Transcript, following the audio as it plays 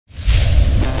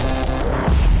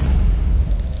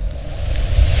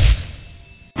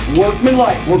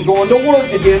Workmanlike. We're going to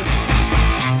work again.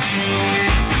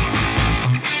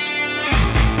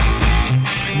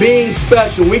 Being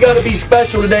special. We got to be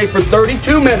special today for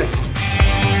 32 minutes.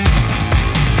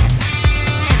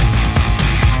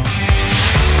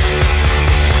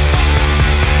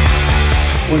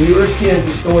 When you were a kid,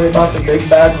 the story about the big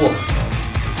bad wolf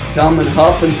come and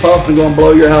huff and puff and go and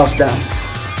blow your house down.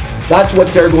 That's what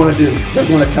they're going to do. They're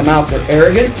going to come out there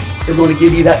arrogant. They're going to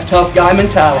give you that tough guy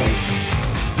mentality.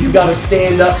 You got to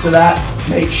stand up to that.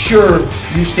 Make sure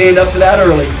you stand up to that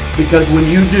early, because when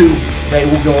you do, they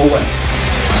will go away.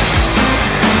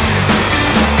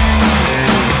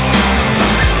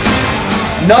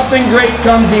 Nothing great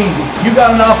comes easy. You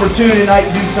got an opportunity tonight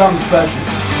to do something special.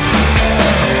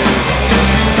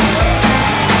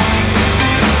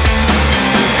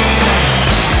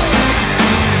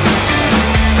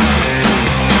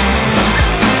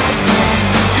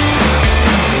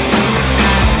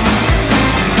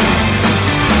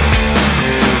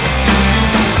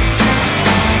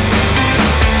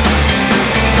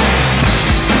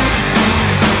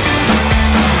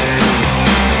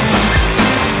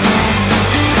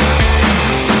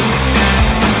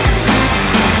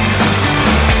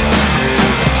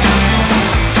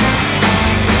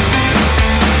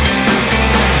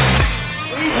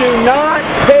 Do not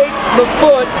take the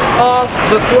foot off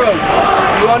the throat.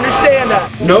 You understand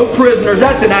that? No prisoners.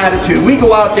 That's an attitude. We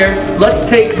go out there, let's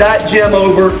take that gym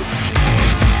over.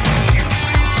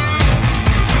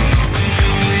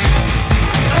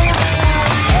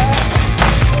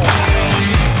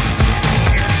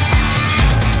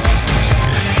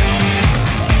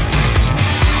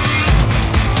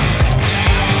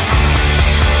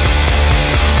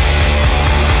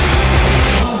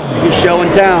 He's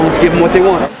showing town. Let's give them what they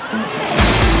want.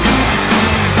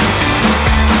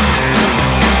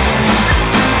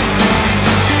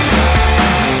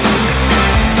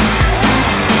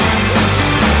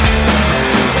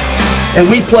 And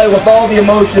we play with all the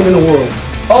emotion in the world.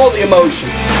 All the emotion.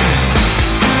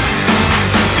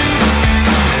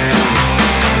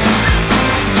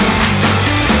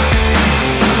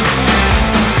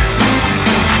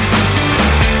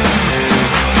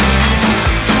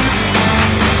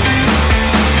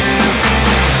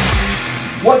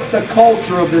 What's the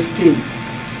culture of this team?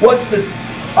 What's the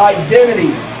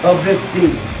identity of this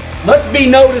team? Let's be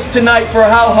noticed tonight for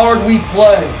how hard we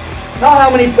play. Not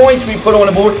how many points we put on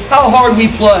the board, how hard we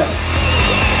play.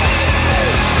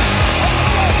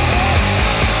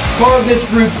 Carve this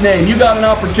group's name. You got an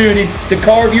opportunity to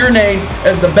carve your name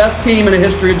as the best team in the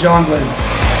history of John Glenn.